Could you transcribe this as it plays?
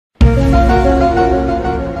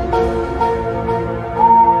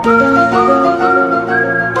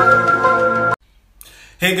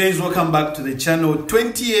Hey guys, welcome back to the channel.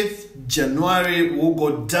 20th January will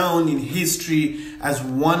go down in history as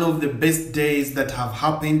one of the best days that have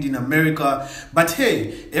happened in America. But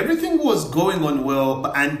hey, everything was going on well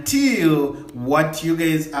until what you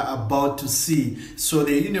guys are about to see. So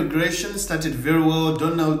the inauguration started very well.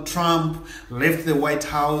 Donald Trump left the White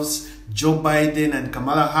House. Joe Biden and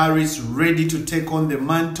Kamala Harris ready to take on the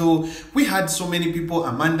mantle. We had so many people,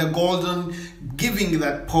 Amanda Golden giving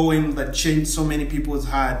that poem that changed so many people's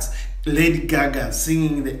hearts. Lady Gaga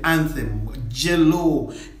singing the anthem.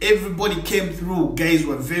 J-Lo, everybody came through. Guys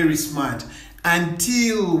were very smart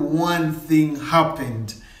until one thing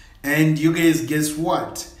happened. And you guys, guess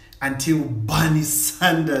what? Until Bernie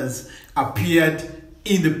Sanders appeared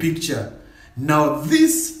in the picture. Now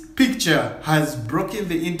this picture has broken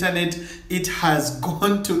the internet. It has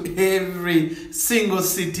gone to every single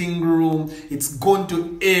sitting room. It's gone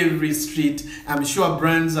to every street. I'm sure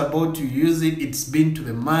brands are about to use it. It's been to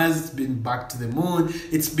the Mars. It's been back to the moon.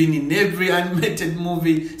 It's been in every animated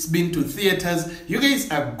movie. It's been to theaters. You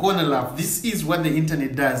guys are gonna laugh. This is what the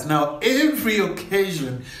internet does. Now, every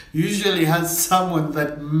occasion usually has someone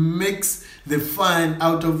that makes the fun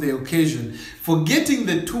out of the occasion. Forgetting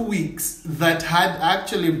the 2 weeks that had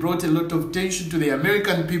actually brought a lot of tension to the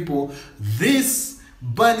American people, this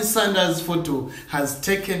Bernie Sanders photo has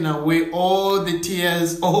taken away all the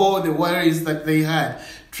tears, all the worries that they had.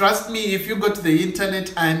 Trust me, if you go to the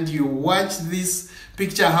internet and you watch this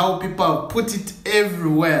picture, how people have put it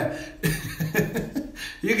everywhere,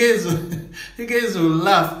 you guys will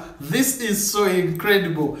laugh. This is so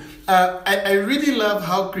incredible. I really love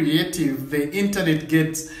how creative the internet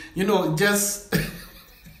gets. You know, just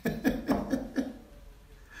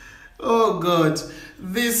oh God,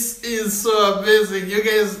 this is so amazing. You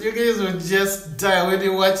guys will just die when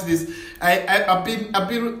you watch this. I've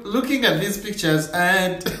been looking at these pictures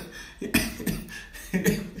and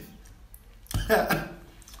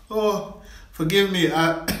oh, forgive me.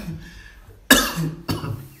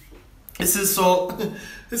 This is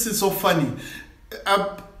so funny.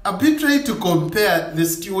 I've been trying to compare the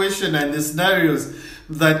situation and the scenarios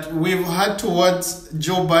that we've had towards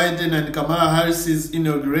Joe Biden and Kamala Harris's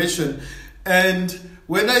inauguration. And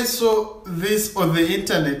when I saw this on the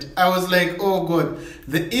internet, I was like, oh God,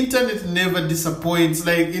 the internet never disappoints.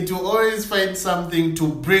 Like, it will always find something to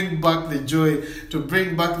bring back the joy, to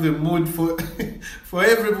bring back the mood for for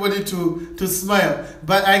everybody to smile.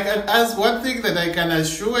 But as one thing that I can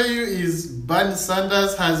assure you is Bernie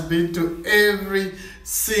Sanders has been to every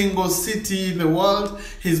single city in the world.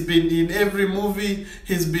 He's been in every movie.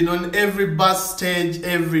 He's been on every bus stage,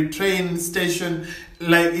 every train station.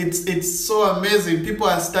 Like, it's so amazing. People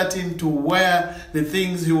are starting to wear the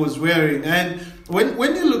things he was wearing. And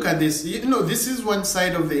when you look at this, you know, this is one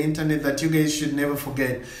side of the internet that you guys should never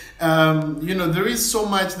forget. You know, there is so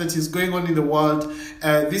much that is going on in the world.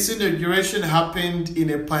 This inauguration happened in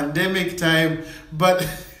a pandemic time, but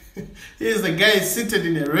here's the guy seated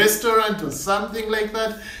in a restaurant or something like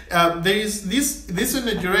that. There is this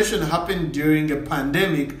inauguration happened during a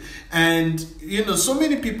pandemic, and you know, so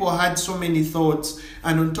many people had so many thoughts.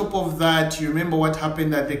 And on top of that, you remember what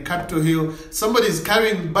happened at the Capitol Hill? Somebody's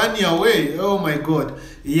carrying Bernie away. Oh my God,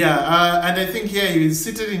 yeah. And I think here he is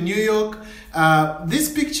seated in New York. This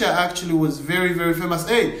picture actually was very, very famous.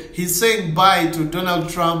 Hey, he's saying bye to Donald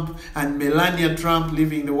Trump and Melania Trump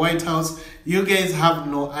leaving the White House. You guys have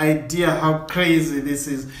no idea how crazy this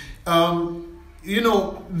is. You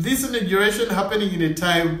know, this inauguration happening in a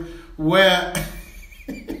time where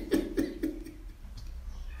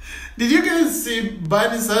did you guys see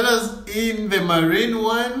Bernie Sanders in the Marine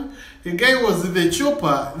One? The guy was in the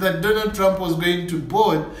chopper that Donald Trump was going to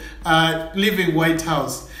board, leaving White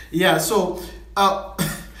House. Yeah, so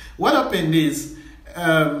what happened is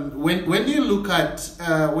when you look at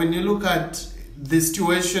the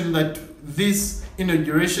situation that this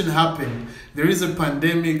inauguration happened, there is a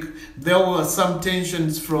pandemic. There were some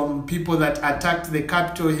tensions from people that attacked the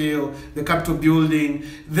Capitol Hill, the Capitol building.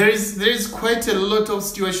 There is quite a lot of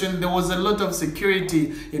situation. There was a lot of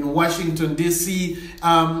security in Washington, D.C.,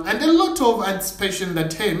 and a lot of anticipation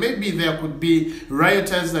that, hey, maybe there could be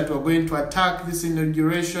rioters that were going to attack this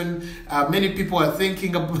inauguration. Many people are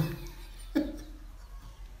thinking about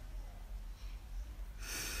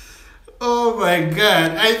oh my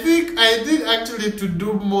God, I think I did actually to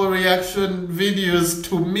do more reaction videos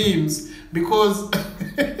to memes because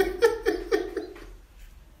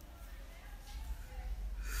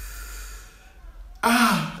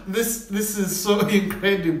this is so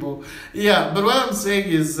incredible. Yeah, but what I'm saying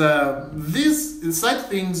is such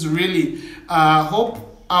things really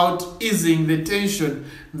hope out easing the tension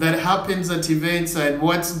that happens at events and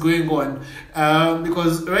what's going on.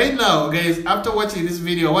 Because right now, guys, after watching this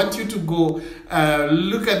video, I want you to go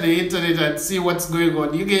look at the internet and see what's going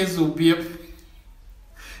on. You guys will be...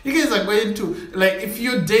 You guys are going to, like, if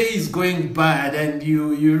your day is going bad and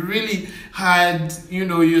you really had, you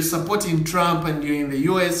know, you're supporting Trump and you're in the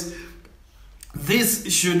US,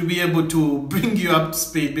 this should be able to bring you up to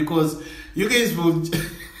speed, because you guys will...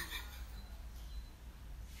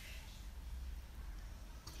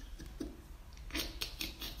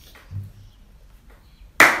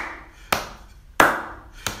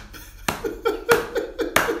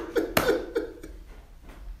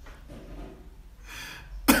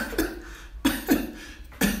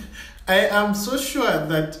 I am so sure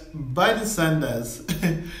that Bernie Sanders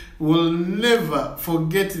will never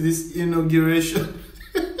forget this inauguration.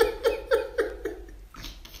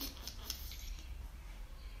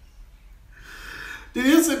 Did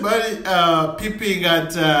you see Bernie peeping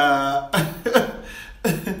at...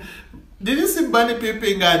 Did you see Bernie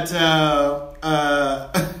peeping at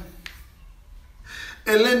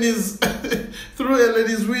Eleni's... through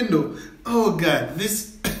Eleni's window? Oh God, this...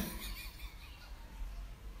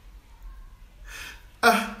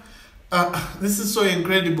 this is so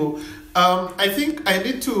incredible. I think I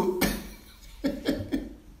need to...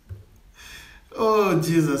 Oh,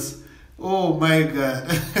 Jesus. Oh, my God.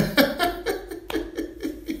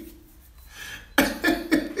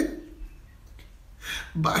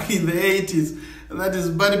 Back in the 80s. That is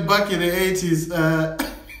back in the 80s.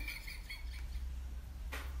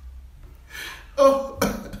 Oh,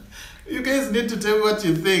 you guys need to tell me what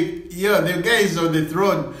you think. Yeah, the guy is on the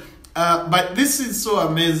throne. But this is so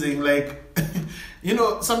amazing. Like, you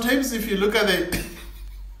know, sometimes if you look at the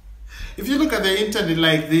internet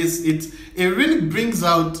like this, it really brings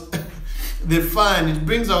out the fun, it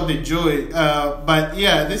brings out the joy. But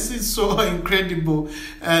yeah, this is so incredible,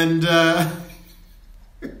 and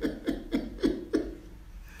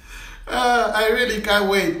I really can't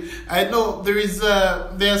wait. I know there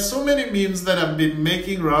are so many memes that have been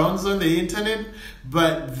making rounds on the internet,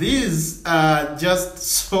 but these are just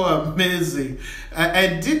so amazing.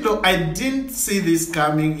 I didn't see this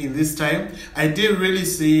coming in this time. I didn't really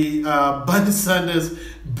see Bernie Sanders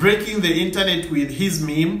breaking the internet with his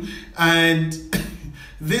meme, and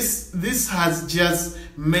this has just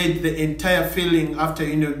made the entire feeling after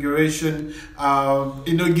inauguration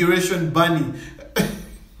Bernie.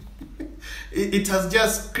 It has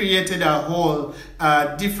just created a whole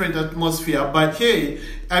different atmosphere. But hey,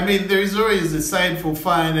 I mean, there is always a side for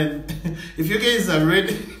fun, and if you guys are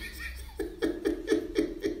ready...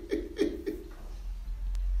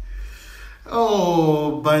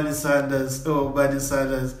 Oh, Bernie Sanders,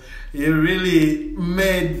 you really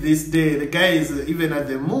made this day. The guy is even at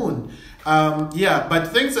the moon. Yeah, but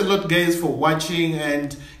thanks a lot, guys, for watching.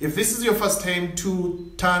 And if this is your first time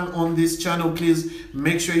to turn on this channel, please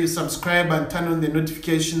make sure you subscribe and turn on the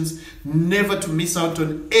notifications, never to miss out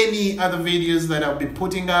on any other videos that I'll be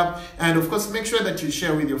putting up. And of course, make sure that you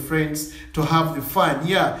share with your friends to have the fun.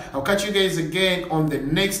 Yeah, I'll catch you guys again on the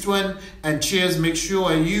next one, and cheers. Make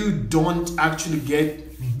sure you don't actually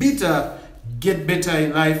get bitter, get better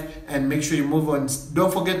in life, and make sure you move on.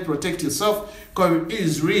 Don't forget, protect yourself. COVID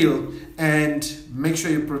is real, and make sure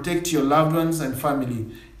you protect your loved ones and family.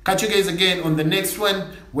 Catch you guys again on the next one,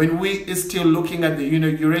 when we are still looking at the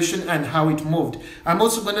inauguration and how it moved. I'm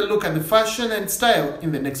also going to look at the fashion and style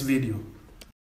in the next video.